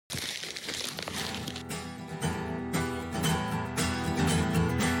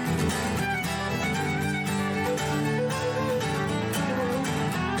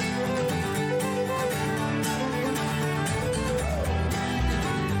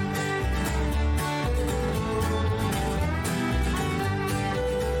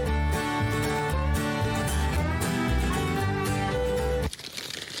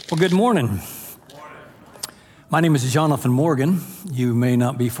Well, good morning. My name is Jonathan Morgan. You may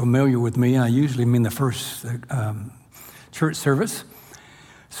not be familiar with me. I usually am in the first church service.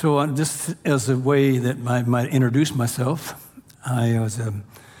 So just as a way that I might introduce myself, I was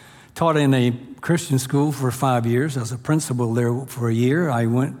taught in a Christian school for 5 years. I was a principal there for a year. I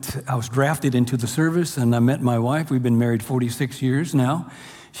was drafted into the service, and I met my wife. We've been married 46 years now.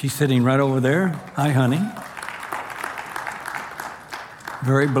 She's sitting right over there. Hi, honey.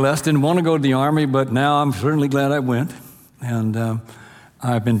 Very blessed. Didn't want to go to the Army, but now I'm certainly glad I went. And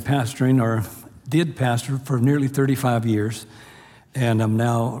I've been pastoring, or did pastor, for nearly 35 years. And I'm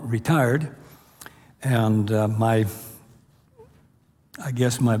now retired. And I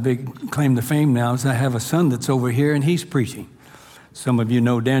guess my big claim to fame now is I have a son that's over here, and he's preaching. Some of you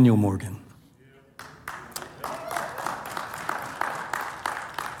know Daniel Morgan.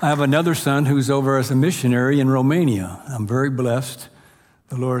 I have another son who's over as a missionary in Romania. I'm very blessed.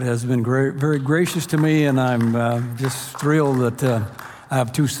 The Lord has been very gracious to me, and I'm just thrilled that I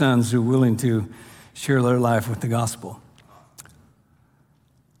have two sons who are willing to share their life with the gospel.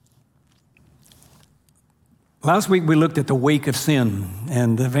 Last week we looked at the wake of sin,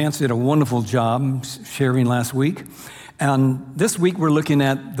 and Vance did a wonderful job sharing last week. And this week we're looking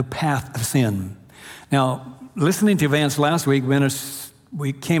at the path of sin. Now, listening to Vance last week,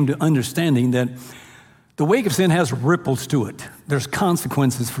 we came to understanding that the wake of sin has ripples to it. There's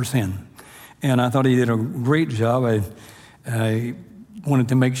consequences for sin. And I thought he did a great job. I wanted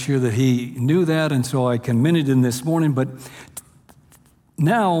to make sure that he knew that, and so I commended him this morning. But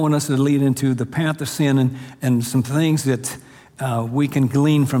now I want us to lead into the path of sin and some things that we can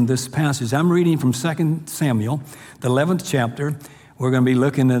glean from this passage. I'm reading from 2 Samuel, the 11th chapter. We're going to be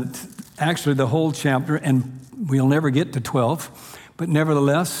looking at actually the whole chapter, and we'll never get to 12. But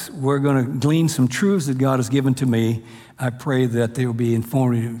nevertheless, we're going to glean some truths that God has given to me. I pray that they will be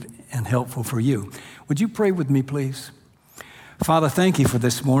informative and helpful for you. Would you pray with me, please? Father, thank you for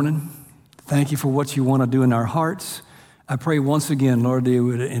this morning. Thank you for what you want to do in our hearts. I pray once again, Lord, that you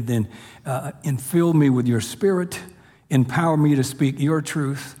would infill me with your spirit, empower me to speak your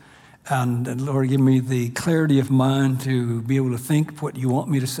truth, and Lord, give me the clarity of mind to be able to think what you want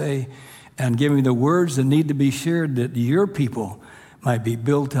me to say, and give me the words that need to be shared that your people might be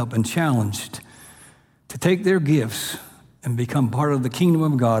built up and challenged to take their gifts and become part of the kingdom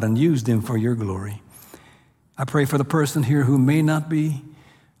of God and use them for your glory. I pray for the person here who may not be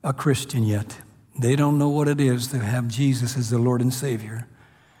a Christian yet. They don't know what it is to have Jesus as their Lord and Savior.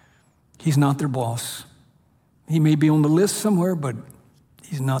 He's not their boss. He may be on the list somewhere, but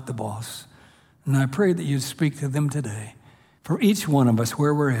he's not the boss. And I pray that you'd speak to them today. For each one of us,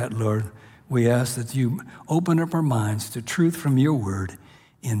 where we're at, Lord, we ask that you open up our minds to truth from your word.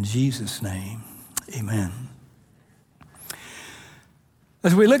 In Jesus' name, amen.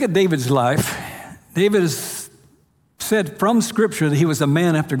 As we look at David's life, David has said from Scripture that he was a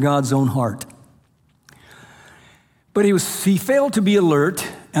man after God's own heart. But he failed to be alert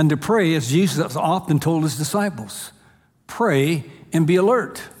and to pray, as Jesus often told his disciples. Pray and be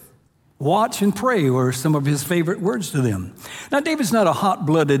alert. Watch and pray were some of his favorite words to them. Now, David's not a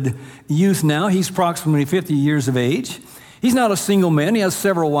hot-blooded youth now. He's approximately 50 years of age. He's not a single man. He has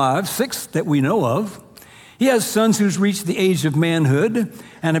several wives, 6 that we know of. He has sons who's reached the age of manhood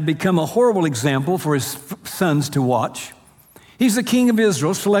and have become a horrible example for his sons to watch. He's the king of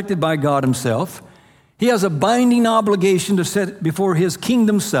Israel, selected by God himself. He has a binding obligation to set before his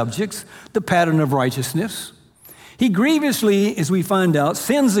kingdom subjects the pattern of righteousness. He grievously, as we find out,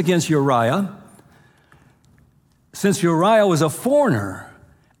 sins against Uriah, since Uriah was a foreigner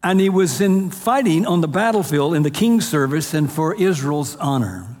and he was in fighting on the battlefield in the king's service and for Israel's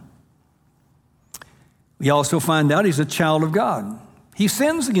honor. We also find out he's a child of God. He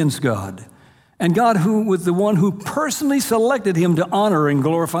sins against God, and God, who was the one who personally selected him to honor and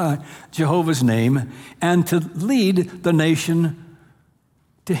glorify Jehovah's name and to lead the nation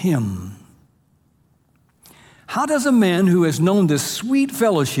to him. How does a man who has known this sweet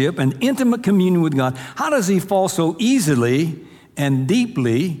fellowship and intimate communion with God, how does he fall so easily and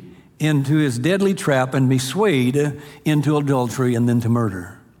deeply into his deadly trap and be swayed into adultery and then to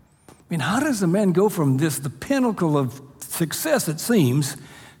murder? I mean, how does a man go from the pinnacle of success, it seems,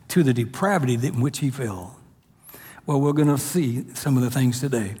 to the depravity in which he fell? Well, we're going to see some of the things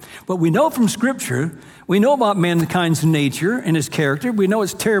today. But we know from Scripture, we know about mankind's nature and his character. We know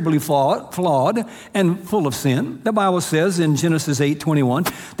it's terribly flawed and full of sin. The Bible says in Genesis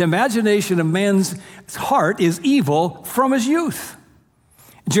 8:21, the imagination of man's heart is evil from his youth.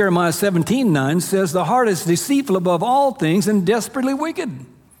 Jeremiah 17:9 says the heart is deceitful above all things and desperately wicked.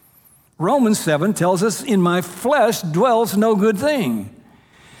 Romans 7 tells us, in my flesh dwells no good thing.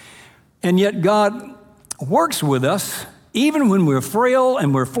 And yet God works with us even when we're frail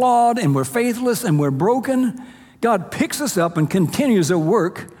and we're flawed and we're faithless and we're broken. God picks us up and continues to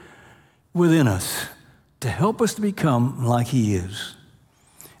work within us to help us to become like He is.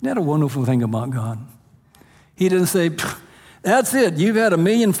 Isn't that a wonderful thing about God? He doesn't say, that's it. You've had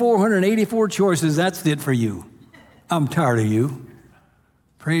 1,484 choices. That's it for you. I'm tired of you.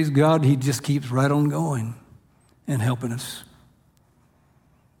 Praise God, He just keeps right on going and helping us.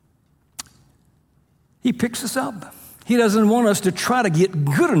 He picks us up. He doesn't want us to try to get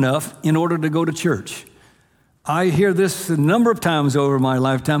good enough in order to go to church. I hear this a number of times over my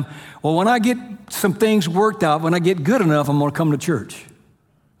lifetime. Well, when I get some things worked out, when I get good enough, I'm going to come to church.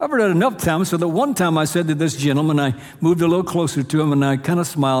 I've heard it enough times, so that one time I said to this gentleman, I moved a little closer to him, and I kind of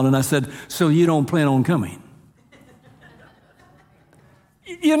smiled, and I said, so you don't plan on coming?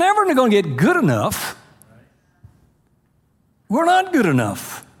 You're never going to get good enough. We're not good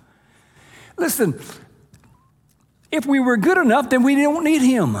enough. Listen, if we were good enough, then we don't need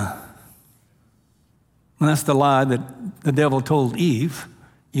Him. And that's the lie that the devil told Eve.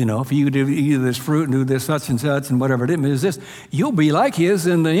 You know, if you do eat of this fruit and do this such and whatever it is this, you'll be like His.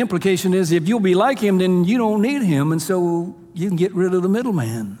 And the implication is if you'll be like Him, then you don't need Him. And so you can get rid of the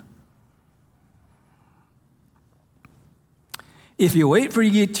middleman. If you wait for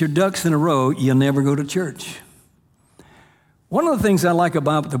you to get your ducks in a row, you'll never go to church. One of the things I like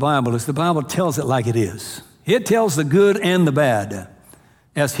about the Bible is the Bible tells it like it is. It tells the good and the bad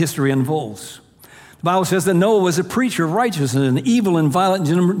as history unfolds. The Bible says that Noah was a preacher of righteousness in an evil and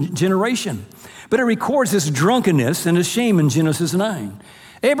violent generation. But it records his drunkenness and his shame in Genesis 9.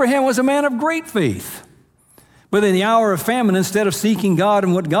 Abraham was a man of great faith. But in the hour of famine, instead of seeking God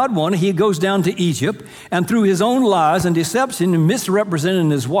and what God wanted, he goes down to Egypt, and through his own lies and deception and misrepresenting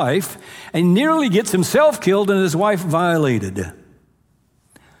his wife, and nearly gets himself killed and his wife violated.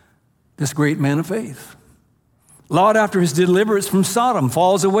 This great man of faith. Lot, after his deliverance from Sodom,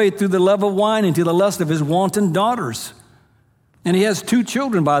 falls away through the love of wine into the lust of his wanton daughters. And he has 2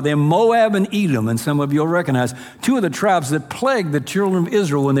 children by them, Moab and Edom, and some of you will recognize 2 of the tribes that plagued the children of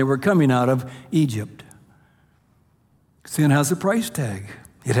Israel when they were coming out of Egypt. Sin has a price tag.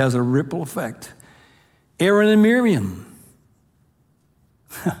 It has a ripple effect. Aaron and Miriam.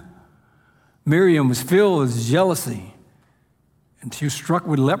 Miriam was filled with jealousy, and she was struck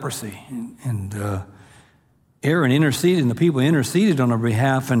with leprosy. And Aaron interceded, and the people interceded on her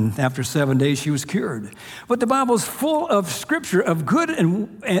behalf, and after 7 days she was cured. But the Bible is full of scripture of good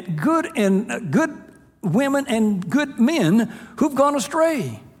women and good men who've gone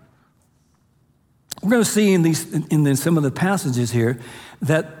astray. We're going to see in some of the passages here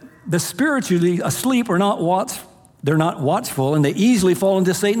that the spiritually asleep are not watchful, and they easily fall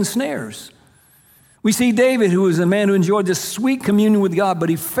into Satan's snares. We see David, who was a man who enjoyed this sweet communion with God, but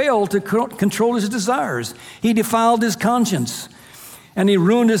he failed to control his desires. He defiled his conscience, and he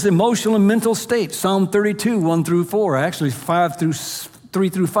ruined his emotional and mental state. Psalm 32, 1 through 4, actually 3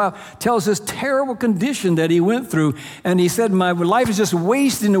 through 5, tells this terrible condition that he went through. And he said, my life is just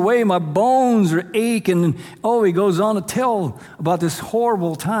wasting away. My bones are aching. And he goes on to tell about this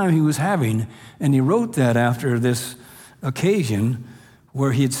horrible time he was having. And he wrote that after this occasion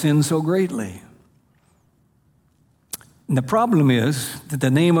where he had sinned so greatly. And the problem is that the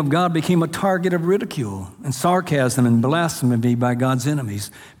name of God became a target of ridicule and sarcasm and blasphemy by God's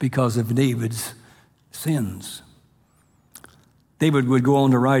enemies because of David's sins. David would go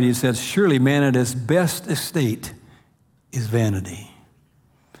on to write, he says, surely man at his best estate is vanity.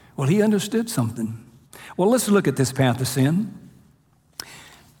 Well, he understood something. Well, let's look at this path of sin.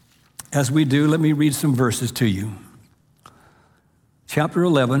 As we do, let me read some verses to you. Chapter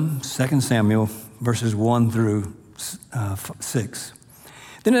 11, 2 Samuel, verses 1 through 6.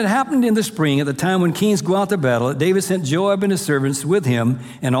 Then it happened in the spring, at the time when kings go out to battle, that David sent Joab and his servants with him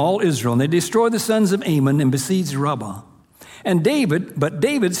and all Israel, and they destroyed the sons of Ammon and besieged Rabbah. But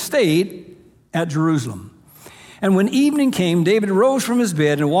David stayed at Jerusalem. And when evening came, David rose from his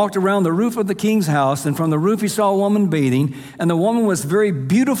bed and walked around the roof of the king's house, and from the roof he saw a woman bathing, and the woman was very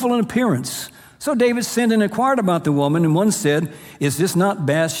beautiful in appearance. So David sent and inquired about the woman, and one said, is this not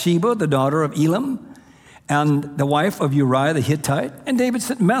Bathsheba, the daughter of Elam, and the wife of Uriah the Hittite? And David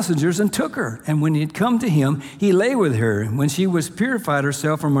sent messengers and took her. And when he had come to him, he lay with her. When she was purified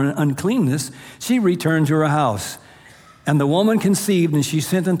herself from her uncleanness, she returned to her house. And the woman conceived, and she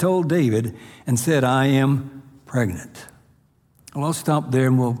sent and told David and said, I am pregnant. Well, I'll stop there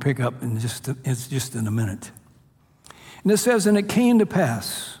and we'll pick up in just in a minute. And it says, and it came to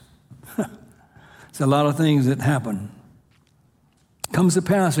pass. It's a lot of things that happen. It comes to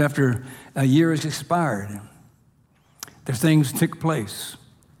pass after a year has expired. There's things took place.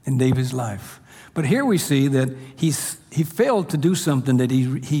 in David's life. But here we see that he failed to do something that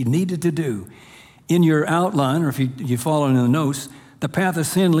he needed to do. In your outline, or if you follow in the notes, the path of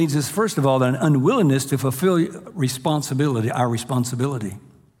sin leads us, first of all, to an unwillingness to fulfill our responsibility.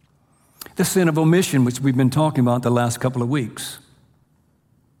 The sin of omission, which we've been talking about the last couple of weeks.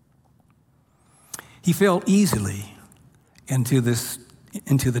 He fell easily into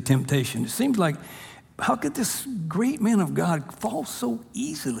the temptation. It seems like, how could this great man of God fall so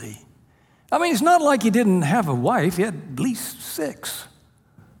easily? I mean, it's not like he didn't have a wife. He had at least 6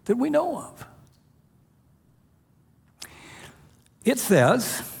 that we know of. It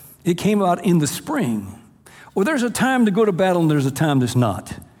says it came out in the spring. Well, there's a time to go to battle and there's a time that's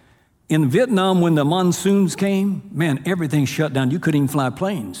not. In Vietnam, when the monsoons came, man, everything shut down. You couldn't even fly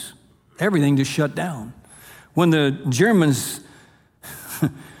planes. Everything just shut down. When the Germans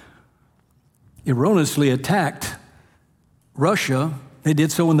erroneously attacked Russia, they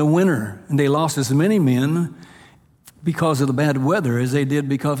did so in the winter, and they lost as many men because of the bad weather as they did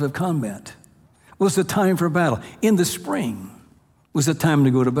because of combat. It was the time for battle. In the spring was the time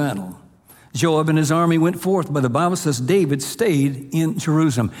to go to battle. Joab and his army went forth, but the Bible says David stayed in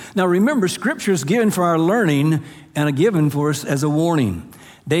Jerusalem. Now remember, Scripture is given for our learning and given for us as a warning.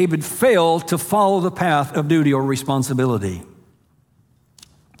 David failed to follow the path of duty or responsibility.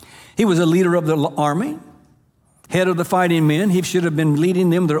 He was a leader of the army, head of the fighting men. He should have been leading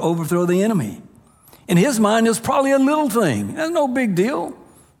them to overthrow the enemy. In his mind, it was probably a little thing. That's no big deal.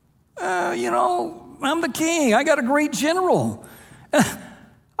 I'm the king. I got a great general.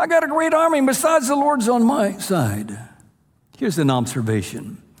 I got a great army. Besides, the Lord's on my side. Here's an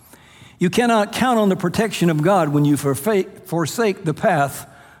observation. You cannot count on the protection of God when you forsake the path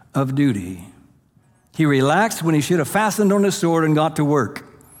of duty. He relaxed when he should have fastened on his sword and got to work.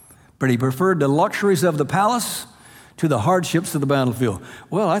 But he preferred the luxuries of the palace to the hardships of the battlefield.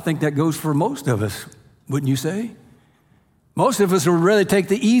 Well, I think that goes for most of us, wouldn't you say? Most of us would rather take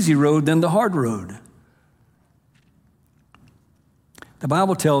the easy road than the hard road. The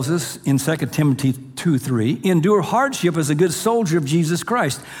Bible tells us in 2 Timothy 2:3, endure hardship as a good soldier of Jesus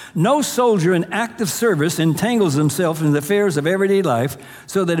Christ. No soldier in active service entangles himself in the affairs of everyday life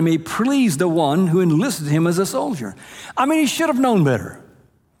so that he may please the one who enlisted him as a soldier. I mean, he should have known better.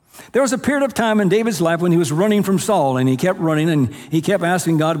 There was a period of time in David's life when he was running from Saul, and he kept running, and he kept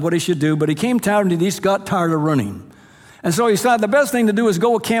asking God what he should do, but he came tired and he just got tired of running. And so he decided the best thing to do is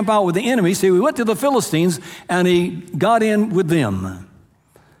go camp out with the enemy. So he went to the Philistines, and he got in with them.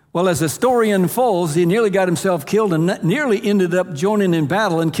 Well, as the story unfolds, he nearly got himself killed and nearly ended up joining in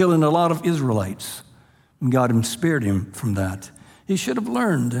battle and killing a lot of Israelites. And God spared him from that. He should have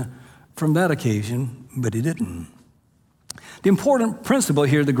learned from that occasion, but he didn't. The important principle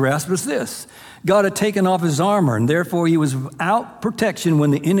here to grasp is this. God had taken off his armor, and therefore he was without protection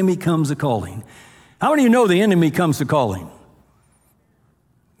when the enemy comes a-calling. How many of you know the enemy comes a-calling?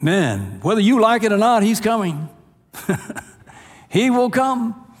 Man, whether you like it or not, he's coming. He will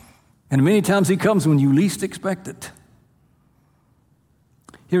come. And many times he comes when you least expect it.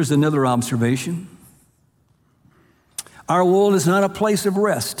 Here's another observation. Our world is not a place of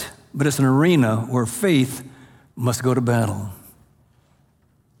rest, but it's an arena where faith must go to battle.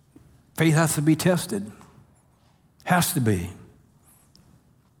 Faith has to be tested. Has to be.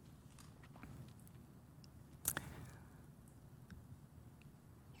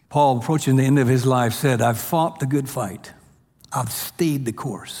 Paul, approaching the end of his life, said, I've fought the good fight. I've stayed the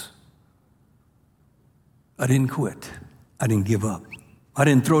course. I didn't quit. I didn't give up. I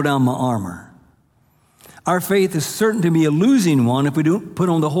didn't throw down my armor. Our faith is certain to be a losing one if we don't put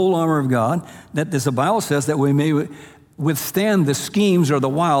on the whole armor of God, that as the Bible says, that we may withstand the schemes or the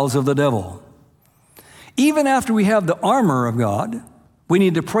wiles of the devil. Even after we have the armor of God, we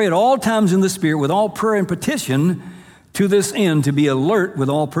need to pray at all times in the Spirit with all prayer and petition to this end, to be alert with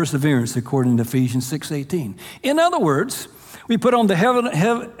all perseverance, according to Ephesians 6:18. In other words, we put on the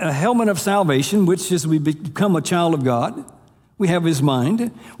helmet of salvation, which is we become a child of God. We have his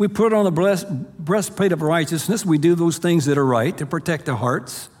mind. We put on the breastplate of righteousness. We do those things that are right to protect our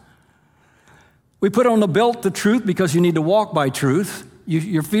hearts. We put on the belt of truth because you need to walk by truth.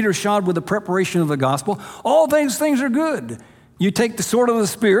 Your feet are shod with the preparation of the gospel. All these things are good. You take the sword of the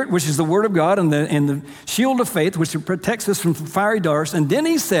Spirit, which is the word of God, and the shield of faith, which protects us from fiery darts. And then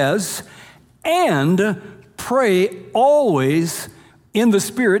he says, and pray always in the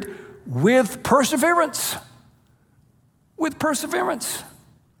Spirit with perseverance. With perseverance.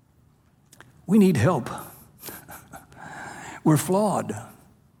 We need help. We're flawed.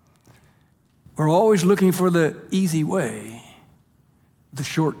 We're always looking for the easy way, the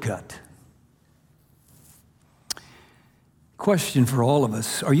shortcut. Question for all of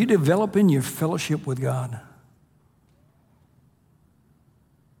us. Are you developing your fellowship with God?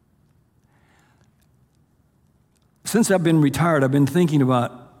 Since I've been retired, I've been thinking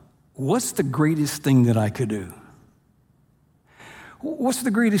about what's the greatest thing that I could do? What's the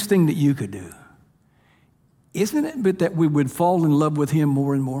greatest thing that you could do? Isn't it but that we would fall in love with him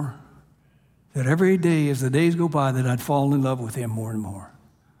more and more? That every day as the days go by that I'd fall in love with him more and more.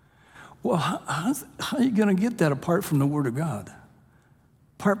 Well, how are you going to get that apart from the Word of God?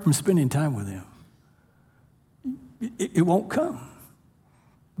 Apart from spending time with him? It won't come.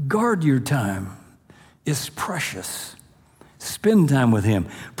 Guard your time. It's precious. Spend time with him.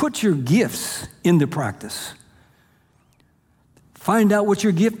 Put your gifts into practice. Find out what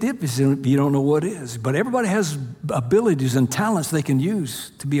your gift is if you don't know what it is. But everybody has abilities and talents they can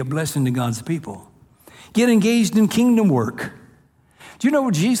use to be a blessing to God's people. Get engaged in kingdom work. Do you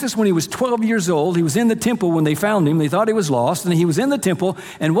know Jesus, when he was 12 years old, he was in the temple when they found him. They thought he was lost, and he was in the temple.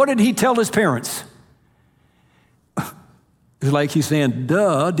 And what did he tell his parents? It's like he's saying,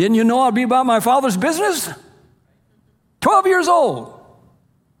 duh, didn't you know I'd be about my Father's business? 12 years old.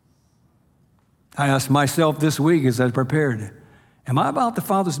 I asked myself this week as I prepared, am I about the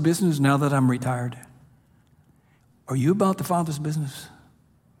Father's business now that I'm retired? Are you about the Father's business?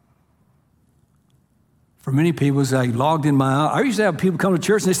 For many people, as I logged in I used to have people come to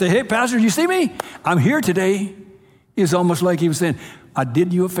church and they say, hey, Pastor, you see me? I'm here today. It's almost like he was saying, I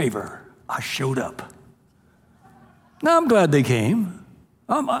did you a favor. I showed up. Now, I'm glad they came.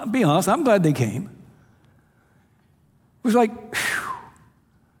 I'll be honest, I'm glad they came. It was like, whew,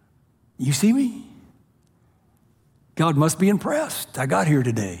 you see me? God must be impressed. I got here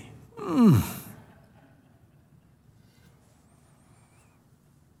today.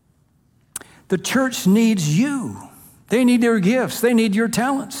 The church needs you. They need their gifts. They need your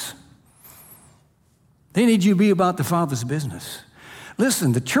talents. They need you to be about the Father's business.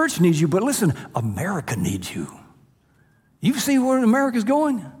 Listen, the church needs you, but listen, America needs you. You see where America's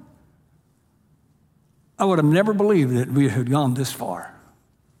going? I would have never believed that we had gone this far.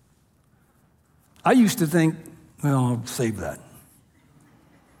 I used to think, well, I'll save that.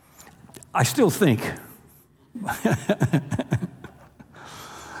 I still think.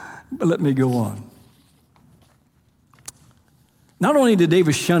 But let me go on. Not only did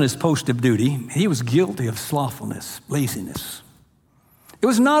David shun his post of duty, he was guilty of slothfulness, laziness. It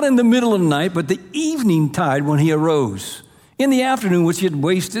was not in the middle of the night, but the evening tide when he arose. In the afternoon, which he had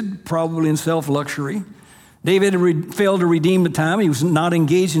wasted, probably in self-luxury, David had failed to redeem the time. He was not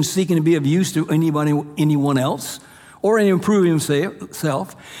engaged in seeking to be of use to anyone else or in improving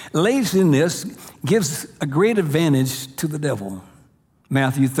himself. Laziness gives a great advantage to the devil.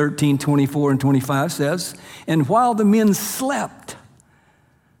 Matthew 13:24-25 says, and while the men slept,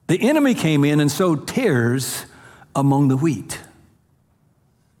 the enemy came in and sowed tares among the wheat.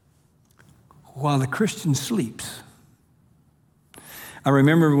 While the Christian sleeps. I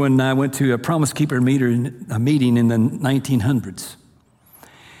remember when I went to a Promise Keeper meeting in the 1900s.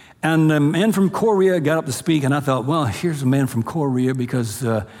 And a man from Korea got up to speak, and I thought, well, here's a man from Korea because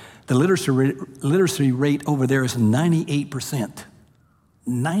the literacy rate over there is 98%.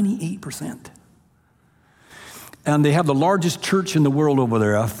 98%. And they have the largest church in the world over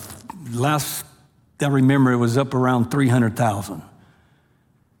there. Last I remember, it was up around 300,000.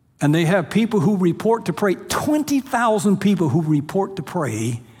 And they have people who report to pray, 20,000 people who report to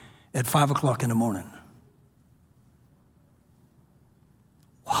pray at 5 o'clock in the morning.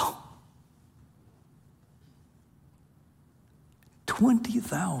 Wow.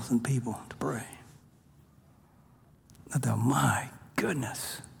 20,000 people to pray. I thought, my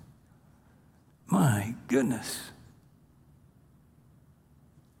goodness. My goodness.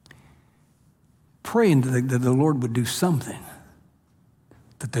 Praying that the Lord would do something,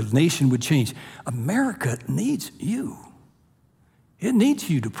 that the nation would change. America needs you. It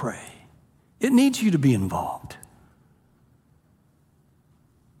needs you to pray. It needs you to be involved.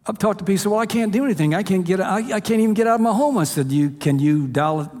 I've talked to people who say, well, I can't do anything. I can't even get out of my home. I said, can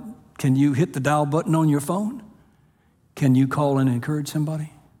you hit the dial button on your phone? Can you call and encourage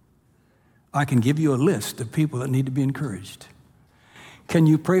somebody? I can give you a list of people that need to be encouraged. Can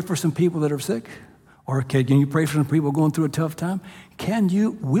you pray for some people that are sick? Or can you pray for some people going through a tough time?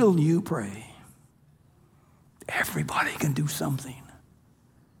 Will you pray? Everybody can do something.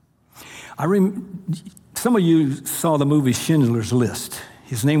 Some of you saw the movie Schindler's List.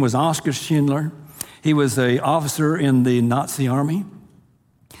 His name was Oskar Schindler. He was an officer in the Nazi army.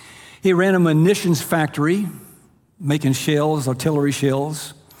 He ran a munitions factory, making shells, artillery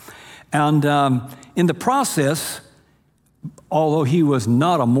shells. And in the process, although he was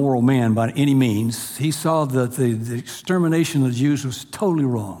not a moral man by any means, he saw that the extermination of the Jews was totally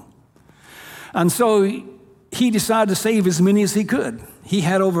wrong. And so he decided to save as many as he could. He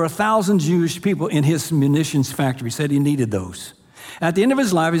had over 1,000 Jewish people in his munitions factory. He said he needed those. At the end of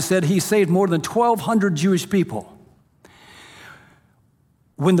his life, he said he saved more than 1,200 Jewish people.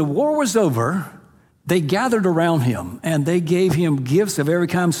 When the war was over, they gathered around him and they gave him gifts of every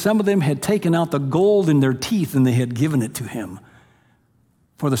kind. Some of them had taken out the gold in their teeth and they had given it to him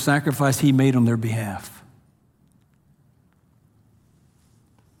for the sacrifice he made on their behalf.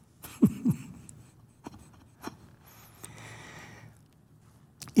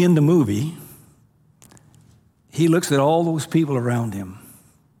 In the movie, he looks at all those people around him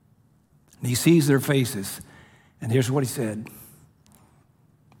and he sees their faces. And here's what he said.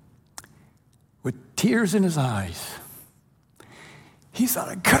 With tears in his eyes, he thought,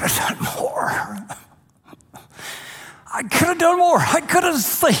 I could have done more. I could have done more. I could have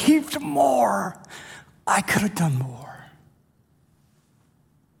saved more. I could have done more.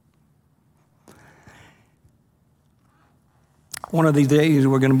 One of these days,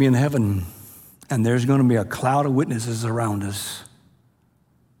 we're going to be in heaven, and there's going to be a cloud of witnesses around us.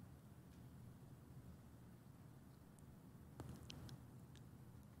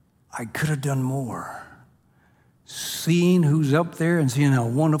 I could have done more. Seeing who's up there and seeing how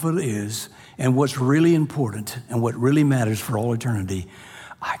wonderful it is and what's really important and what really matters for all eternity,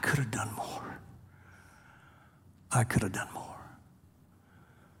 I could have done more. I could have done more.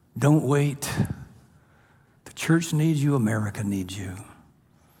 Don't wait. The church needs you. America needs you.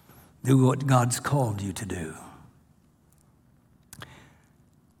 Do what God's called you to do.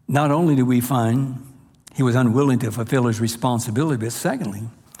 Not only do we find he was unwilling to fulfill his responsibility, but secondly,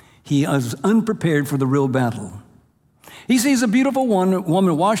 he was unprepared for the real battle. He sees a beautiful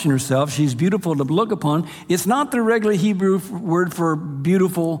woman washing herself. She's beautiful to look upon. It's not the regular Hebrew word for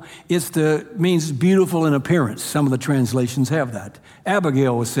beautiful. Means beautiful in appearance. Some of the translations have that.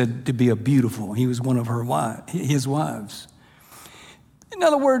 Abigail was said to be a beautiful. He was one of his wives. In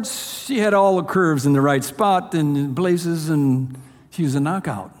other words, she had all the curves in the right spot and places, and she was a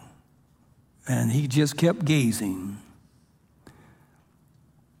knockout. And he just kept gazing.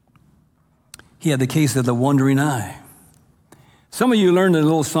 He had the case of the wandering eye. Some of you learned a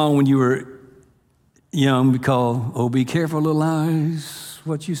little song when you were young called, "Oh, be careful, little eyes,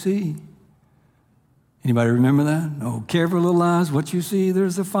 what you see." Anybody remember that? "Oh, careful, little eyes, what you see.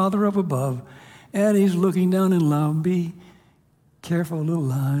 There's the Father up above, and he's looking down in love. Be careful,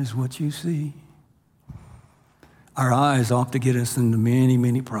 little eyes, what you see." Our eyes ought to get us into many,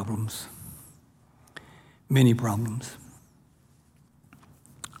 many problems. Many problems.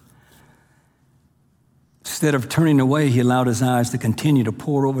 Instead of turning away, he allowed his eyes to continue to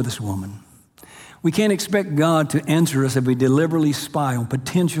pour over this woman. We can't expect God to answer us if we deliberately spy on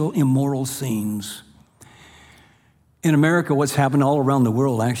potential immoral scenes. In America, what's happened all around the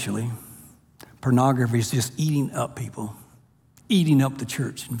world, actually, pornography is just eating up people, eating up the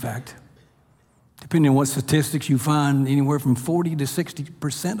church, in fact. Depending on what statistics you find, anywhere from 40 to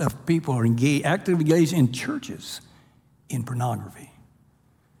 60% of people are actively engaged in churches in pornography.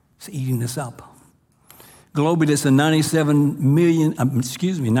 It's eating us up. Globally, it's a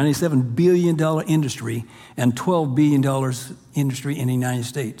 $97 billion industry and $12 billion industry in the United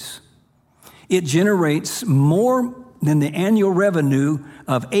States. It generates more than the annual revenue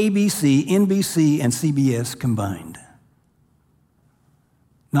of ABC, NBC, and CBS combined.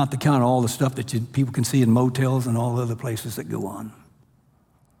 Not to count all the stuff that people can see in motels and all other places that go on.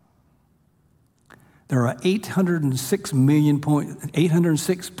 There are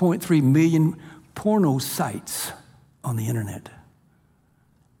 806.3 million porno sites on the internet.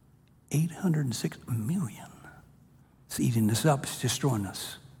 806 million. It's eating us up. It's destroying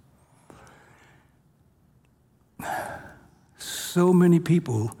us. So many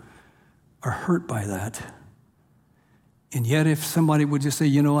people are hurt by that. And yet if somebody would just say,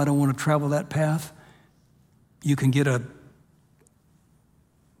 I don't want to travel that path, you can get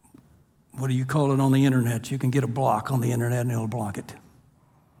what do you call it on the internet? You can get a block on the internet and it'll block it.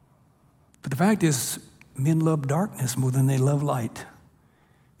 But the fact is, men love darkness more than they love light,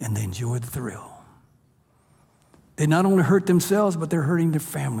 and they enjoy the thrill. They not only hurt themselves, but they're hurting their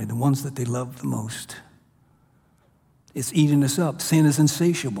family, the ones that they love the most. It's eating us up. Sin is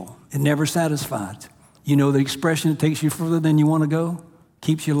insatiable. It never satisfies. You know the expression, it takes you further than you want to go,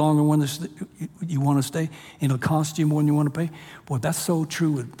 keeps you longer when you want to stay, and it'll cost you more than you want to pay. Boy, that's so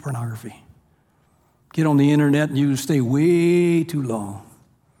true with pornography. Get on the internet and you stay way too long.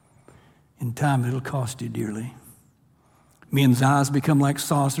 In time, it'll cost you dearly. Men's eyes become like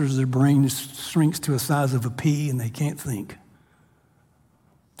saucers. Their brain shrinks to the size of a pea and they can't think.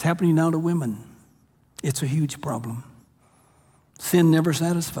 It's happening now to women. It's a huge problem. Sin never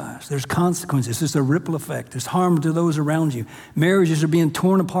satisfies. There's consequences. It's a ripple effect. There's harm to those around you. Marriages are being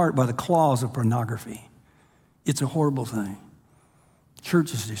torn apart by the claws of pornography. It's a horrible thing.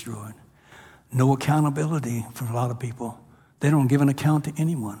 Church is destroyed. No accountability for a lot of people. They don't give an account to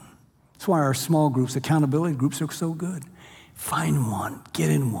anyone. That's why our small groups, accountability groups, are so good. Find one,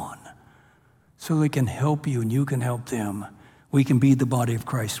 get in one, so they can help you and you can help them. We can be the body of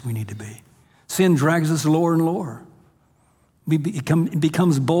Christ we need to be. Sin drags us lower and lower. It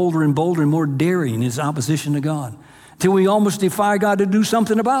becomes bolder and bolder and more daring in its opposition to God, until we almost defy God to do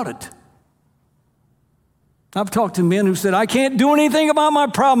something about it. I've talked to men who said, I can't do anything about my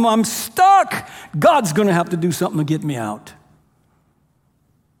problem. I'm stuck. God's going to have to do something to get me out.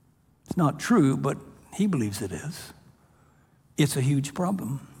 It's not true, but he believes it is. It's a huge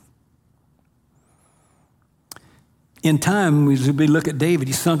problem. In time, as we look at David,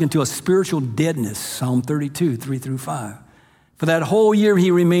 he sunk into a spiritual deadness, Psalm 32, 3-5. For that whole year, he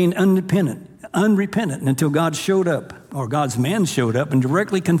remained unrepentant until God showed up, or God's man showed up and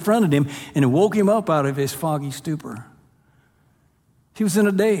directly confronted him and woke him up out of his foggy stupor. He was in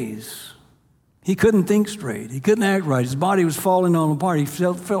a daze. He couldn't think straight. He couldn't act right. His body was falling on apart. He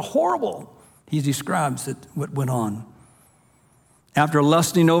felt horrible. He describes what went on. After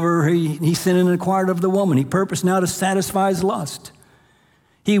lusting over her, he sinned and inquired of the woman. He purposed now to satisfy his lust.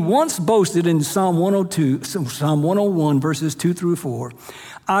 He once boasted in Psalm 101, verses 2-4,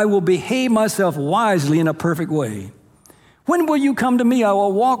 I will behave myself wisely in a perfect way. When will you come to me? I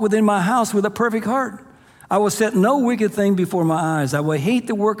will walk within my house with a perfect heart. I will set no wicked thing before my eyes. I will hate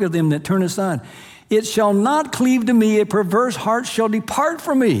the work of them that turn aside. It shall not cleave to me. A perverse heart shall depart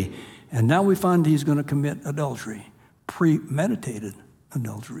from me. And now we find he's going to commit adultery, premeditated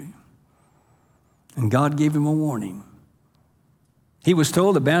adultery. And God gave him a warning. He was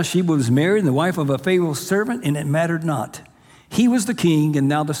told that Bathsheba was married and the wife of a faithful servant, and it mattered not. He was the king, and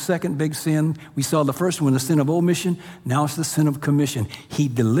now the second big sin. We saw the first one, the sin of omission. Now it's the sin of commission. He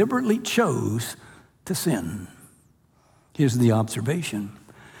deliberately chose to sin. Here's the observation.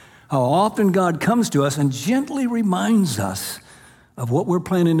 How often God comes to us and gently reminds us of what we're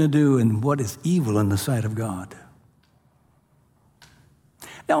planning to do and what is evil in the sight of God.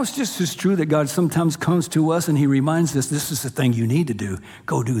 Now, it's just as true that God sometimes comes to us and he reminds us, this is the thing you need to do.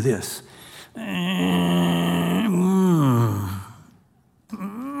 Go do this.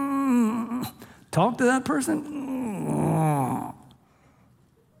 Talk to that person.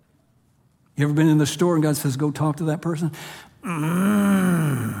 You ever been in the store and God says, go talk to that person?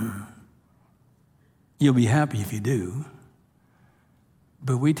 You'll be happy if you do.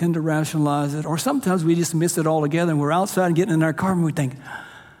 But we tend to rationalize it, or sometimes we just miss it altogether and we're outside and getting in our car and we think,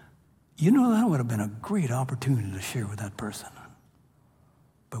 you know, that would have been a great opportunity to share with that person.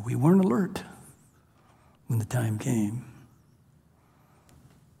 But we weren't alert when the time came.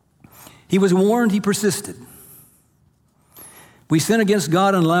 He was warned, he persisted. We sin against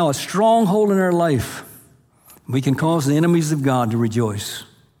God and allow a stronghold in our life. We can cause the enemies of God to rejoice.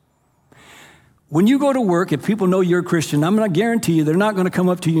 When you go to work, if people know you're a Christian, I'm going to guarantee you they're not going to come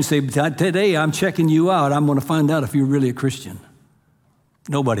up to you and say, today I'm checking you out. I'm going to find out if you're really a Christian.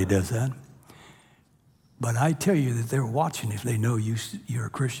 Nobody does that. But I tell you that they're watching if they know you're a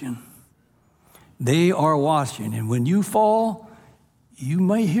Christian. They are watching. And when you fall, you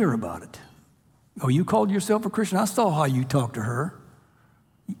may hear about it. Oh, you called yourself a Christian? I saw how you talked to her.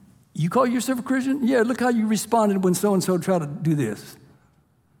 You call yourself a Christian? Yeah, look how you responded when so-and-so tried to do this.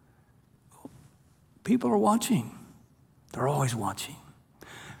 People are watching. They're always watching.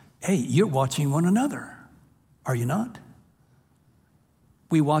 Hey, you're watching one another. Are you not?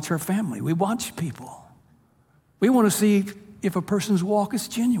 We watch our family. We watch people. We want to see if a person's walk is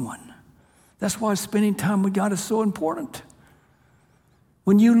genuine. That's why spending time with God is so important.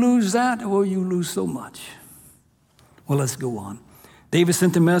 When you lose that, well, you lose so much. Well, let's go on. David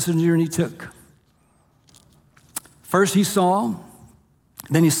sent the messenger and he took. First he saw,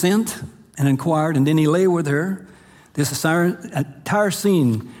 then he sent and inquired, and then he lay with her. This entire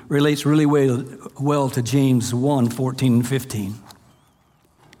scene relates really well to James 1, 14 and 15.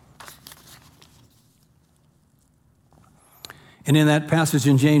 And in that passage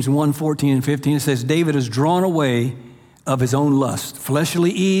in James 1, 14 and 15, it says, David is drawn away of his own lust,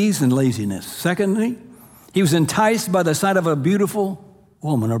 fleshly ease and laziness. Secondly, he was enticed by the sight of a beautiful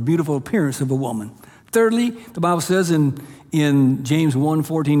woman or beautiful appearance of a woman. Thirdly, the Bible says in James 1,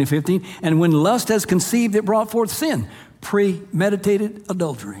 14 and 15, and when lust has conceived, it brought forth sin, premeditated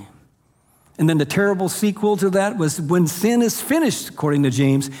adultery. And then the terrible sequel to that was when sin is finished, according to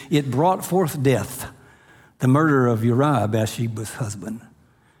James, it brought forth death, the murder of Uriah, Bathsheba's husband.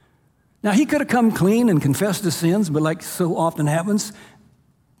 Now, he could have come clean and confessed his sins, but like so often happens,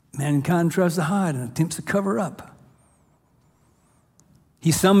 mankind tries to hide and attempts to cover up.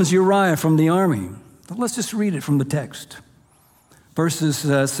 He summons Uriah from the army. Let's just read it from the text. Verses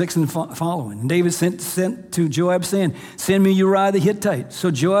 6 and following. David sent to Joab saying, "Send me Uriah the Hittite."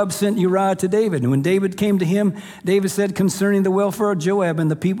 So Joab sent Uriah to David. And when David came to him, David said concerning the welfare of Joab and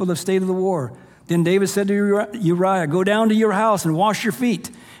the people of the state of the war. Then David said to Uriah, "Go down to your house and wash your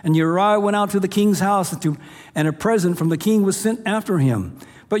feet." And Uriah went out to the king's house, and a present from the king was sent after him.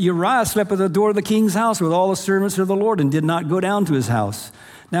 But Uriah slept at the door of the king's house with all the servants of the Lord and did not go down to his house.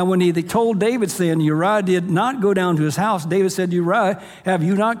 Now, when they told David, saying, Uriah did not go down to his house, David said to Uriah, "Have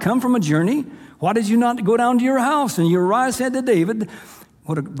you not come from a journey? Why did you not go down to your house?" And Uriah said to David,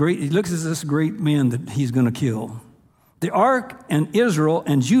 he looks at this great man that he's going to kill. "The ark and Israel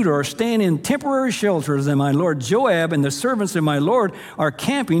and Judah are staying in temporary shelters, and my lord Joab and the servants of my lord are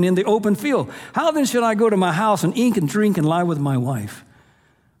camping in the open field. How then should I go to my house and eat and drink and lie with my wife?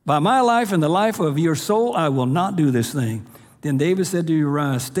 By my life and the life of your soul, I will not do this thing." Then David said to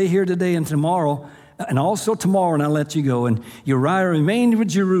Uriah, "Stay here today and tomorrow, and also tomorrow, and I'll let you go." And Uriah remained with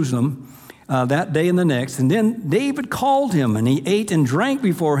Jerusalem that day and the next. And then David called him, and he ate and drank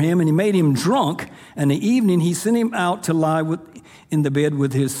before him, and he made him drunk. And in the evening he sent him out to lie in the bed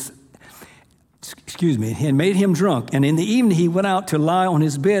with his, he had made him drunk. And in the evening he went out to lie on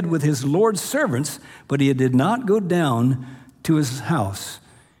his bed with his Lord's servants, but he did not go down to his house.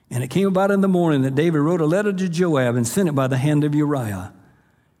 And it came about in the morning that David wrote a letter to Joab and sent it by the hand of Uriah.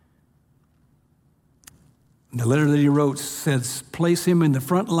 The letter that he wrote says, "Place him in the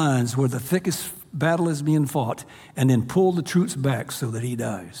front lines where the thickest battle is being fought, and then pull the troops back so that he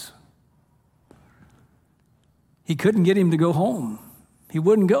dies." He couldn't get him to go home. He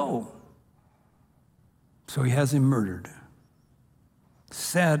wouldn't go. So he has him murdered.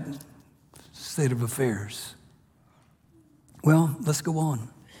 Sad state of affairs. Well, let's go on.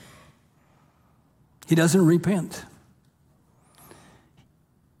 He doesn't repent.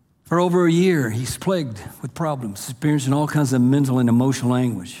 For over a year, he's plagued with problems, experiencing all kinds of mental and emotional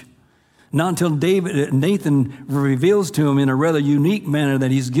anguish. Not until Nathan reveals to him in a rather unique manner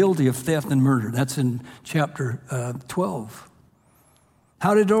that he's guilty of theft and murder. That's in chapter 12.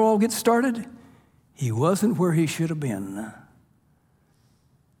 How did it all get started? He wasn't where he should have been.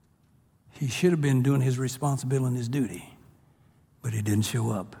 He should have been doing his responsibility and his duty, but he didn't show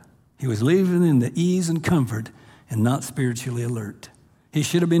up. He was living in the ease and comfort and not spiritually alert. He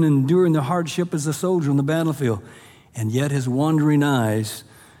should have been enduring the hardship as a soldier on the battlefield, and yet his wandering eyes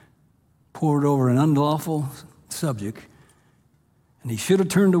poured over an unlawful subject, and he should have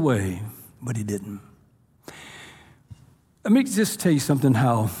turned away, but he didn't. Let me just tell you something,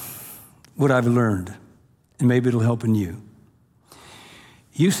 what I've learned, and maybe it'll help in you.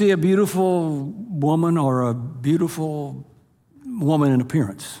 You see a beautiful woman or a beautiful woman in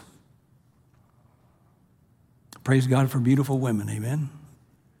appearance. Praise God for beautiful women, amen?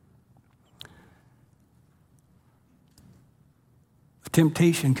 If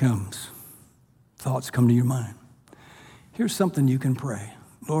temptation comes, thoughts come to your mind. Here's something you can pray.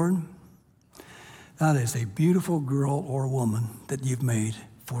 Lord, that is a beautiful girl or woman that you've made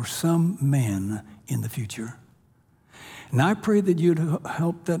for some man in the future. And I pray that you'd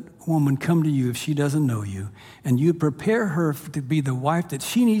help that woman come to you if she doesn't know you, and you'd prepare her to be the wife that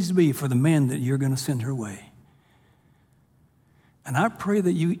she needs to be for the man that you're going to send her way. And I pray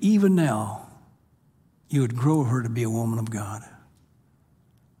that you, even now, you would grow her to be a woman of God.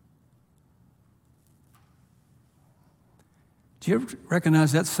 Do you ever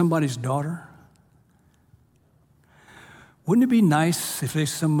recognize that's somebody's daughter? Wouldn't it be nice if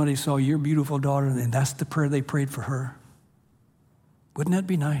somebody saw your beautiful daughter and that's the prayer they prayed for her? Wouldn't that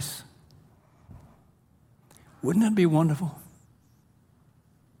be nice? Wouldn't that be wonderful?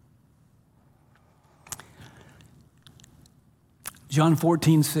 John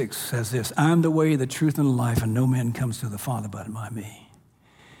 14:6 says this, "I am the way, the truth, and the life, and no man comes to the Father but by me."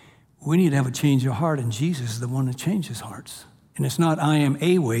 We need to have a change of heart, and Jesus is the one that changes hearts. And it's not I am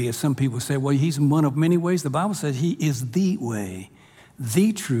a way, as some people say, well, he's one of many ways. The Bible says he is the way,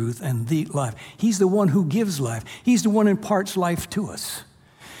 the truth, and the life. He's the one who gives life. He's the one who imparts life to us.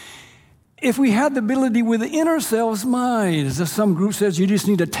 If we had the ability with the inner self's mind, as some group says, you just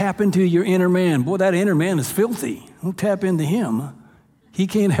need to tap into your inner man. Boy, that inner man is filthy. Don't tap into him. He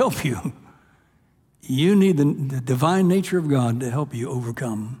can't help you. You need the divine nature of God to help you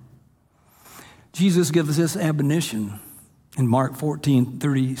overcome. Jesus gives us this admonition In Mark 14,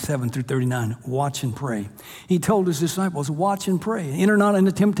 37 through 39, watch and pray. He told his disciples, watch and pray. Enter not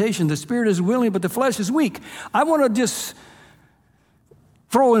into temptation. The spirit is willing, but the flesh is weak. I want to just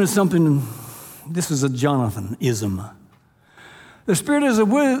throw in something. This is a Jonathan-ism. The spirit is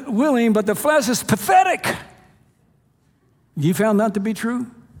willing, but the flesh is pathetic. You found that to be true?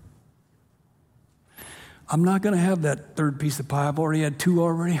 I'm not going to have that third piece of pie. I've already had 2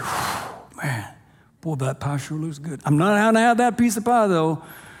 already. Whew, man. Boy, that pie sure looks good. I'm not going to have that piece of pie, though.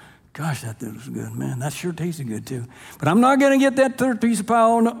 Gosh, that looks good, man. That sure tasted good, too. But I'm not going to get that third piece of pie.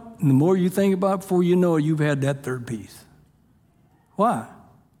 On. And the more you think about it, before you know it, you've had that third piece. Why?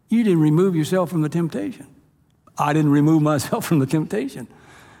 You didn't remove yourself from the temptation. I didn't remove myself from the temptation.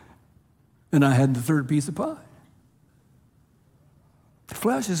 And I had the third piece of pie. The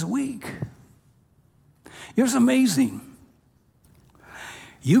flesh is weak. It's amazing.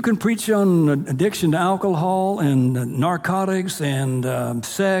 You can preach on addiction to alcohol and narcotics and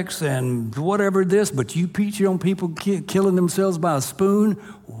sex and whatever this, but you preach on people killing themselves by a spoon,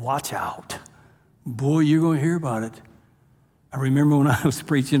 watch out. Boy, you're going to hear about it. I remember when I was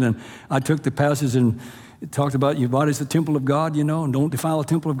preaching and I took the passage and it talked about your body's the temple of God, and don't defile the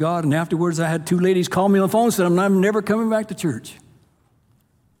temple of God. And afterwards I had 2 ladies call me on the phone and said, I'm never coming back to church.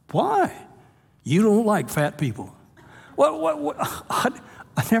 Why? You don't like fat people. What?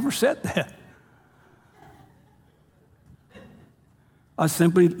 I never said that. I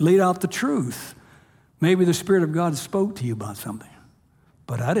simply laid out the truth. Maybe the Spirit of God spoke to you about something,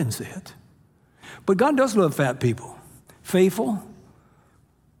 but I didn't say it. But God does love fat people. Faithful,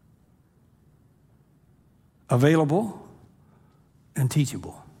 available, and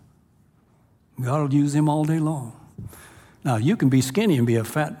teachable. God will use them all day long. Now, you can be skinny and be a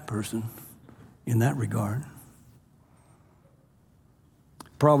fat person in that regard.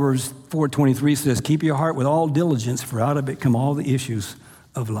 Proverbs 4:23 says, keep your heart with all diligence, for out of it come all the issues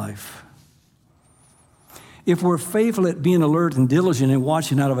of life. If we're faithful at being alert and diligent and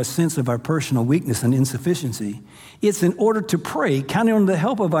watching out of a sense of our personal weakness and insufficiency, it's in order to pray, counting on the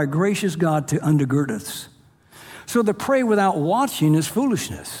help of our gracious God to undergird us. So to pray without watching is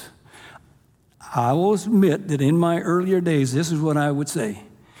foolishness. I will admit that in my earlier days, this is what I would say.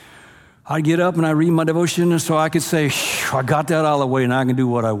 I'd get up and I'd read my devotion so I could say, I got that out of the way and I can do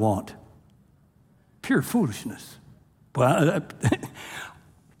what I want. Pure foolishness. But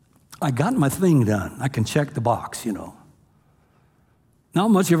I got my thing done. I can check the box, Not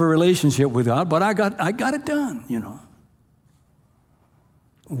much of a relationship with God, but I got it done,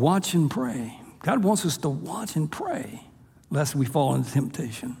 Watch and pray. God wants us to watch and pray, lest we fall into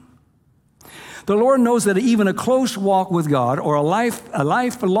temptation. The Lord knows that even a close walk with God or a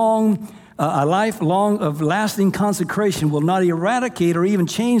lifelong of lasting consecration will not eradicate or even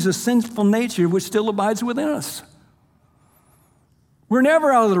change the sinful nature which still abides within us. We're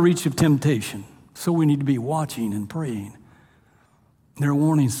never out of the reach of temptation, so we need to be watching and praying. There are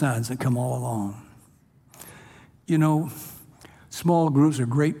warning signs that come all along. Small groups are a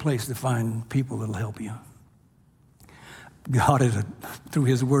great place to find people that will help you. God, through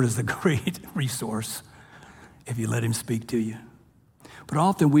His Word, is a great resource if you let Him speak to you. But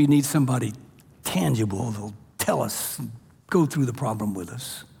often we need somebody tangible that'll tell us, go through the problem with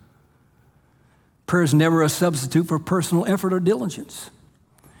us. Prayer is never a substitute for personal effort or diligence.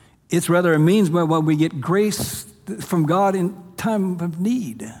 It's rather a means by which we get grace from God in time of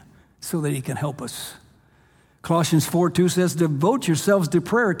need so that He can help us. Colossians 4:2 says, devote yourselves to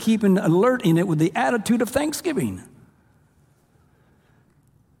prayer, keeping alert in it with the attitude of thanksgiving.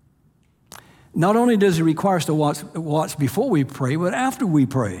 Not only does it require us to watch before we pray, but after we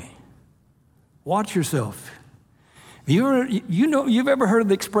pray. Watch yourself. You've ever heard of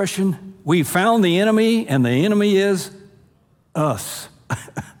the expression, we found the enemy and the enemy is us.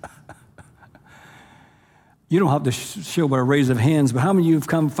 You don't have to show by a raise of hands, but how many of you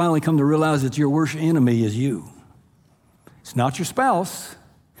have finally come to realize that your worst enemy is you? It's not your spouse.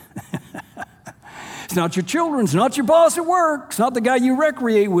 It's not your children. It's not your boss at work. It's not the guy you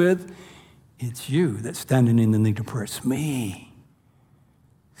recreate with. It's you that's standing in the need of prayer. It's me.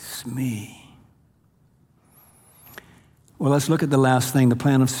 It's me. Well, let's look at the last thing, the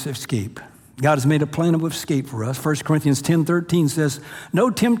plan of escape. God has made a plan of escape for us. 1 Corinthians 10:13 says, no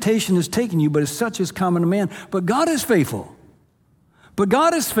temptation has taken you, but as such is common to man. But God is faithful. But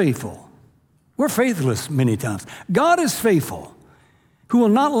God is faithful. We're faithless many times. God is faithful, who will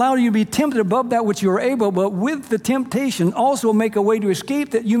not allow you to be tempted above that which you are able, but with the temptation also make a way to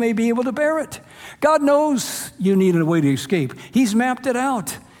escape that you may be able to bear it. God knows you need a way to escape. He's mapped it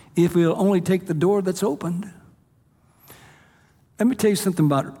out if we'll only take the door that's opened. Let me tell you something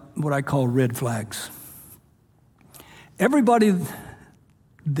about what I call red flags. Everybody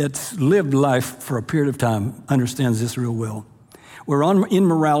that's lived life for a period of time understands this real well. We're on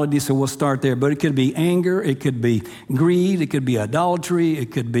immorality, so we'll start there. But it could be anger, it could be greed, it could be idolatry,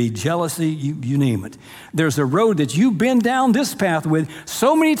 it could be jealousy, you name it. There's a road that you've been down this path with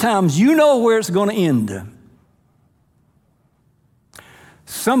so many times, you know where it's going to end.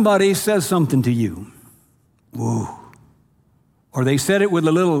 Somebody says something to you. Whoa. Or they said it with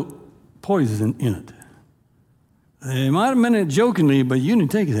a little poison in it. They might have meant it jokingly, but you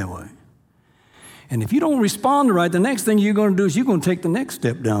didn't take it that way. And if you don't respond right, the next thing you're going to do is you're going to take the next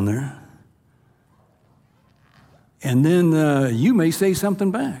step down there. And then you may say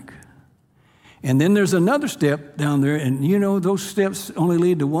something back. And then there's another step down there, and you know those steps only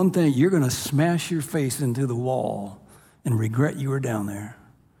lead to one thing. You're going to smash your face into the wall and regret you were down there.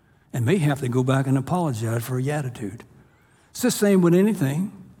 And may have to go back and apologize for your attitude. It's the same with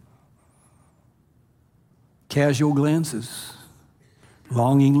anything. Casual glances,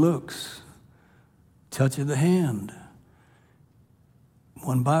 longing looks, touch of the hand.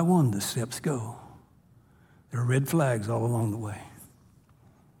 One by one, the steps go. There are red flags all along the way.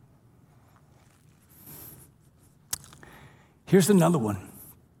 Here's another one.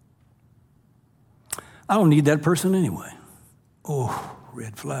 I don't need that person anyway. Oh,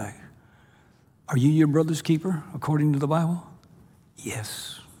 red flag. Are you your brother's keeper, according to the Bible?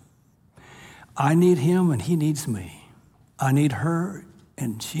 Yes. I need him and he needs me. I need her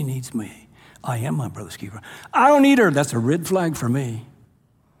and she needs me. I am my brother's keeper. I don't need her. That's a red flag for me.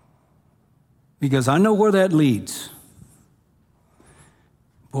 Because I know where that leads.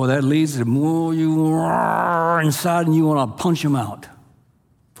 Boy, that leads to more you are inside and you want to punch them out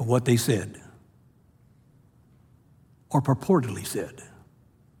for what they said. Or purportedly said,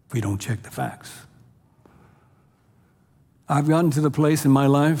 if we don't check the facts. I've gotten to the place in my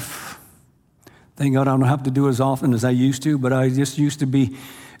life, thank God I don't have to do as often as I used to, but I just used to be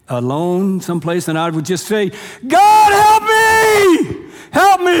alone someplace and I would just say, God help me!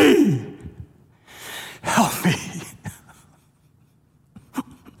 Help me! Help me!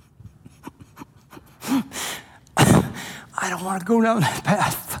 I don't want to go down that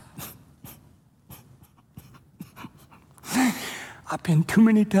path. I've been too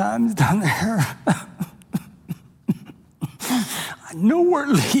many times down there. I know where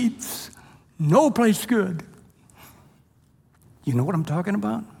it leads. No place good. You know what I'm talking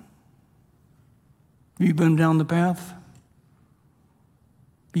about? You've been down the path.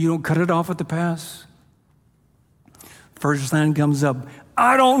 You don't cut it off at the pass. First thing comes up.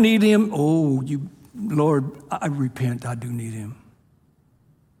 I don't need him. Oh, Lord, I repent. I do need him.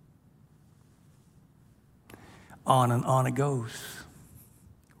 On and on it goes.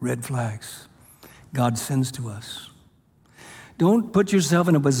 Red flags God sends to us. Don't put yourself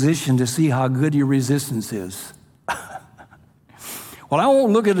in a position to see how good your resistance is. Well, I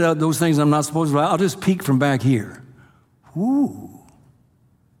won't look at those things I'm not supposed to. I'll just peek from back here. Ooh.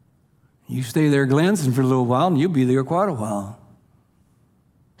 You stay there glancing for a little while, and you'll be there quite a while.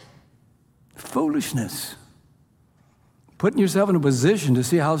 Foolishness. Putting yourself in a position to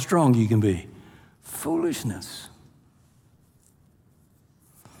see how strong you can be. Foolishness.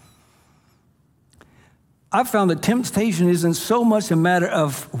 I've found that temptation isn't so much a matter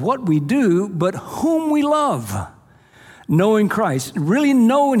of what we do, but whom we love. Knowing Christ, really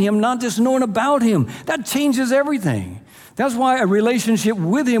knowing him, not just knowing about him. That changes everything. That's why a relationship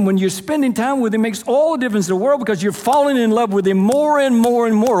with him, when you're spending time with him, makes all the difference in the world because you're falling in love with him more and more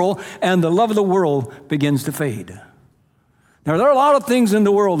and more, and the love of the world begins to fade. Now, there are a lot of things in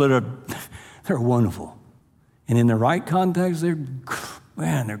the world that they're wonderful. And in the right context, they're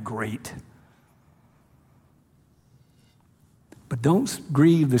great. But don't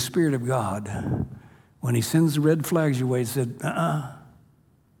grieve the Spirit of God when he sends the red flags your way and said,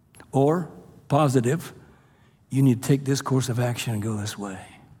 Or, positive, you need to take this course of action and go this way.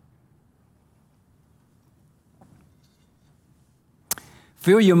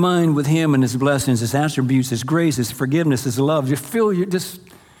 Fill your mind with him and his blessings, his attributes, his grace, his forgiveness, his love.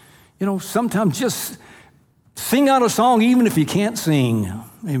 Sometimes just sing out a song even if you can't sing.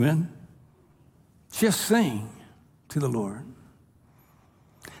 Amen. Just sing to the Lord.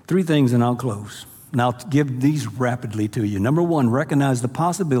 3 things and I'll close. And I'll give these rapidly to you. Number 1, recognize the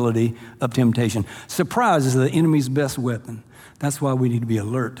possibility of temptation. Surprise is the enemy's best weapon. That's why we need to be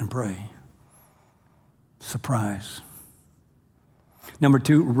alert and pray. Surprise. Number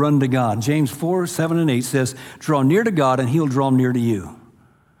 2, run to God. James 4, 7, and 8 says, draw near to God and he'll draw near to you.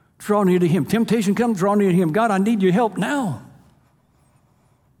 Draw near to him. Temptation comes, draw near to him. God, I need your help now.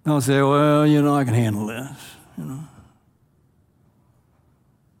 Don't say, well, I can handle this.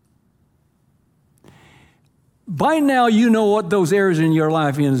 By now, you know what those areas in your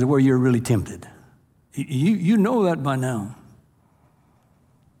life is where you're really tempted. You know that by now.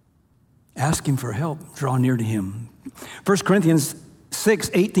 Ask him for help. Draw near to him. 1 Corinthians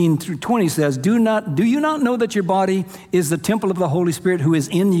 6:18-20 says, Do you not know that your body is the temple of the Holy Spirit who is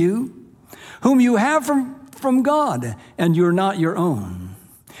in you, whom you have from God, and you're not your own?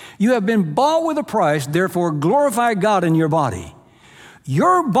 You have been bought with a price, therefore glorify God in your body.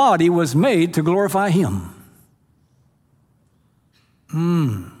 Your body was made to glorify him.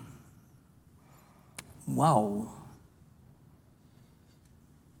 Wow.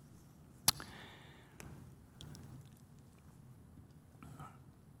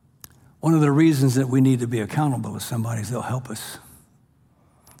 One of the reasons that we need to be accountable to somebody is they'll help us.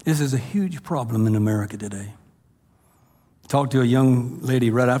 This is a huge problem in America today. Talked to a young lady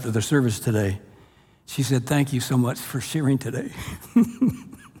right after the service today. She said, thank you so much for sharing today.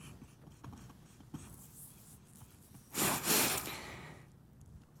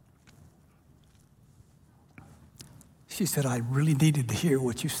 She said, I really needed to hear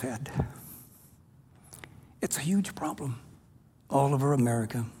what you said. It's a huge problem all over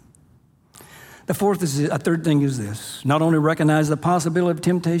America. A third thing is this. Not only recognize the possibility of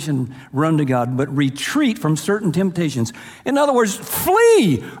temptation, run to God, but retreat from certain temptations. In other words,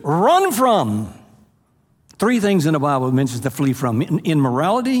 flee, run from. 3 things in the Bible it mentions to flee from: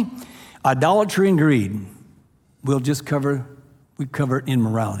 immorality, idolatry, and greed. We cover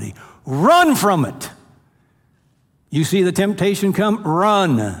immorality. Run from it. You see the temptation come,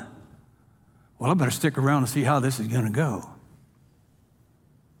 run. Well, I better stick around and see how this is going to go.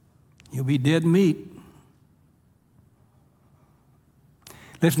 You'll be dead meat.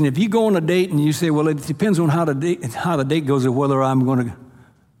 Listen, if you go on a date and you say, well, it depends on how the date goes or whether I'm going to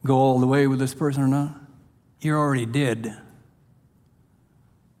go all the way with this person or not, you're already dead.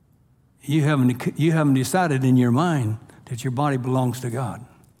 You haven't decided in your mind that your body belongs to God.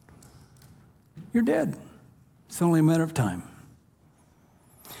 You're dead. It's only a matter of time.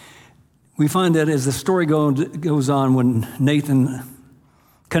 We find that as the story goes on, when Nathan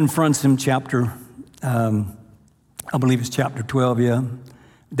confronts him, I believe it's chapter 12, yeah.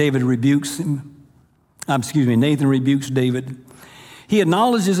 Nathan rebukes David. He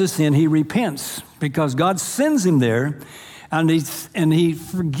acknowledges his sin. He repents because God sends him there, and he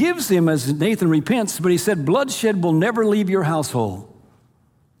forgives him as Nathan repents, but he said, bloodshed will never leave your household.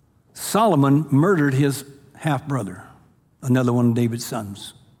 Solomon murdered his half-brother, another one of David's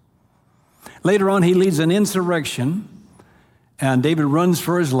sons. Later on, he leads an insurrection, and David runs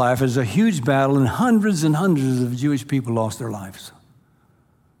for his life. There's a huge battle, and hundreds of Jewish people lost their lives.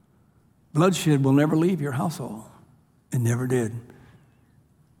 Bloodshed will never leave your household. It never did.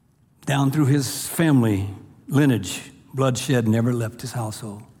 Down through his family lineage, bloodshed never left his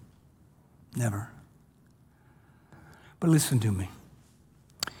household. Never. But listen to me.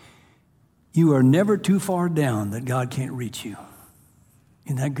 You are never too far down that God can't reach you.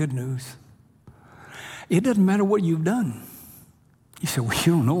 Isn't that good news? It doesn't matter what you've done. You say, well,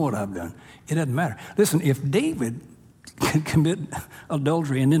 you don't know what I've done. It doesn't matter. Listen, if David could commit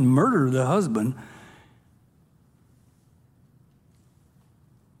adultery and then murder the husband,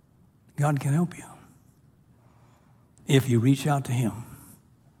 God can help you if you reach out to him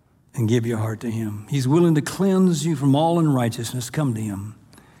and give your heart to him. He's willing to cleanse you from all unrighteousness. Come to him.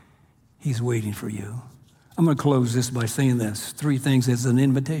 He's waiting for you. I'm going to close this by saying this. 3 things as an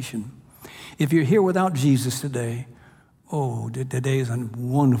invitation. If you're here without Jesus today, today is a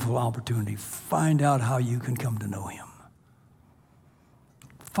wonderful opportunity. Find out how you can come to know him.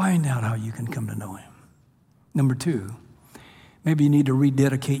 Find out how you can come to know him. Number 2, maybe you need to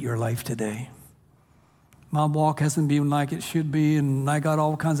rededicate your life today. My walk hasn't been like it should be, and I got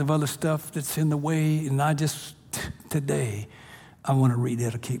all kinds of other stuff that's in the way, and today, I want to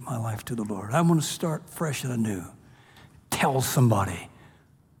rededicate my life to the Lord. I want to start fresh and anew. Tell somebody.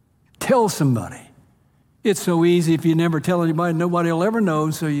 Tell somebody. It's so easy if you never tell anybody, nobody will ever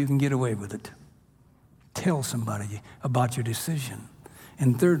know, so you can get away with it. Tell somebody about your decision.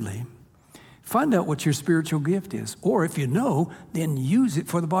 And thirdly, find out what your spiritual gift is. Or if you know, then use it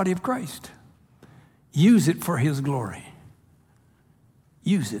for the body of Christ. Use it for his glory.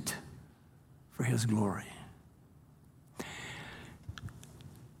 Use it for his glory.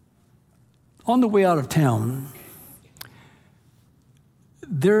 On the way out of town,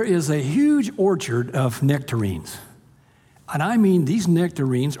 there is a huge orchard of nectarines. And I mean, these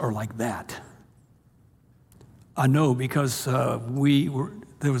nectarines are like that. I know because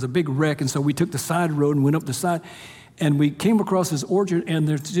there was a big wreck, and so we took the side road and went up the side, and we came across this orchard, and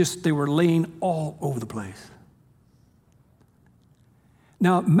they were laying all over the place.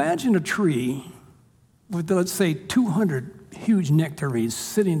 Now, imagine a tree with, let's say, 200 huge nectarines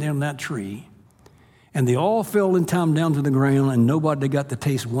sitting down that tree, and they all fell in time down to the ground, and nobody got to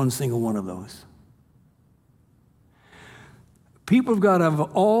taste one single one of those. People have got to have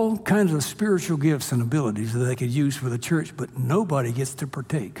all kinds of spiritual gifts and abilities that they could use for the church, but nobody gets to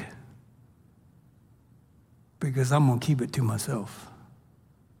partake because I'm going to keep it to myself.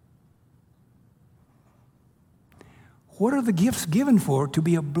 What are the gifts given for? To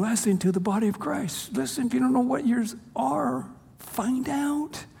be a blessing to the body of Christ. Listen, if you don't know what yours are, find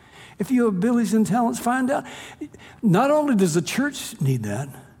out. If you have abilities and talents, find out. Not only does the church need that,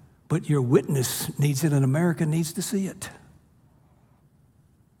 but your witness needs it, and America needs to see it.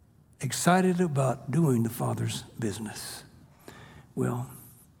 Excited about doing the Father's business. Well,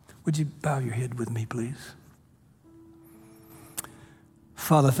 would you bow your head with me, please?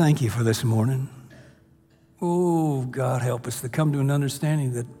 Father, thank you for this morning. Oh, God, help us to come to an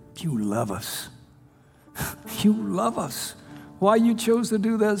understanding that you love us. You love us. Why you chose to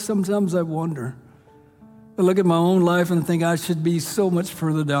do that, sometimes I wonder. I look at my own life and think I should be so much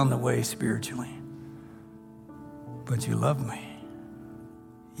further down the way spiritually. But you love me.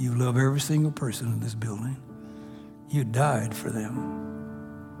 You love every single person in this building. You died for them,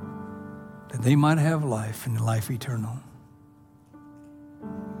 that they might have life and life eternal.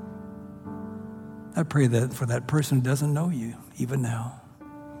 I pray that for that person who doesn't know you, even now,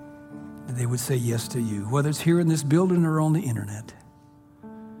 that they would say yes to you, whether it's here in this building or on the internet.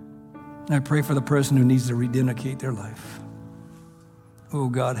 And I pray for the person who needs to rededicate their life. Oh,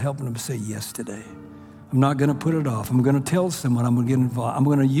 God, help them to say yes today. I'm not going to put it off. I'm going to tell someone I'm going to get involved. I'm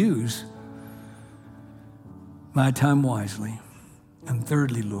going to use my time wisely. And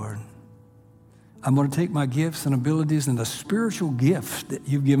thirdly, Lord, I'm going to take my gifts and abilities and the spiritual gift that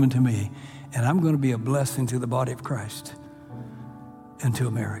you've given to me, and I'm going to be a blessing to the body of Christ and to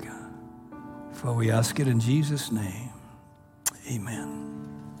America. For we ask it in Jesus' name. Amen.